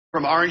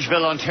From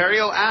Orangeville,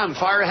 Ontario. Anne,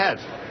 fire ahead.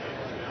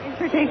 Thanks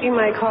for taking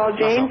my call,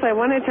 James. I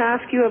wanted to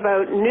ask you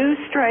about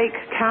Newstrike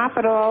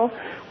Capital,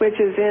 which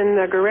is in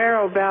the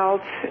Guerrero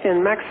belt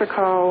in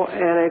Mexico,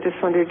 and I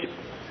just wondered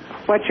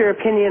what's your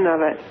opinion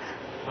of it?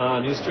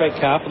 Newstrike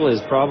Capital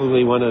is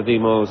probably one of the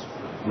most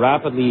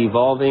rapidly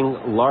evolving,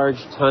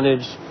 large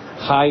tonnage,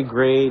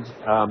 high-grade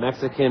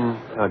Mexican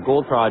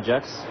gold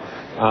projects.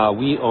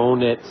 We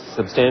own it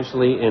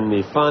substantially in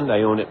the fund.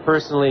 I own it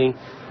personally.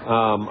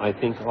 I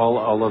think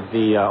all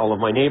of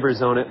my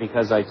neighbors own it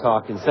because I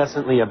talk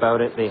incessantly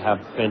about it. They have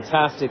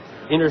fantastic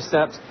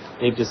intercepts.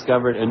 They've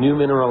discovered a new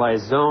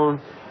mineralized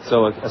zone.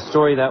 So a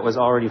story that was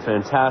already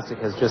fantastic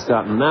has just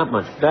gotten that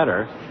much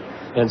better.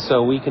 And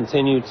so we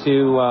continue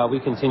to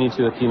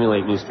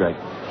accumulate Newstrike.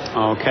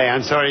 Okay,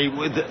 I'm sorry.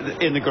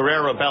 In the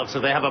Guerrero belt, so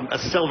they have a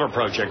silver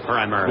project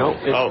primarily.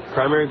 No, it's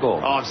primary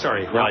gold. Oh, I'm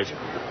sorry. Yeah. Right.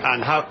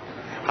 And how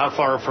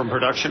far from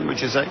production would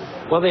you say?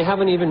 Well, they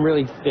haven't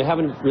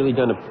really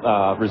done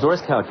a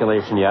resource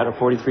calculation yet, a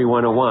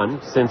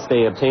 43-101, since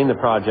they obtained the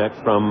project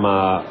from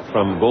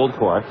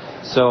Goldcorp.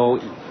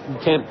 So you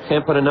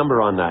can't put a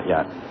number on that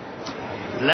yet.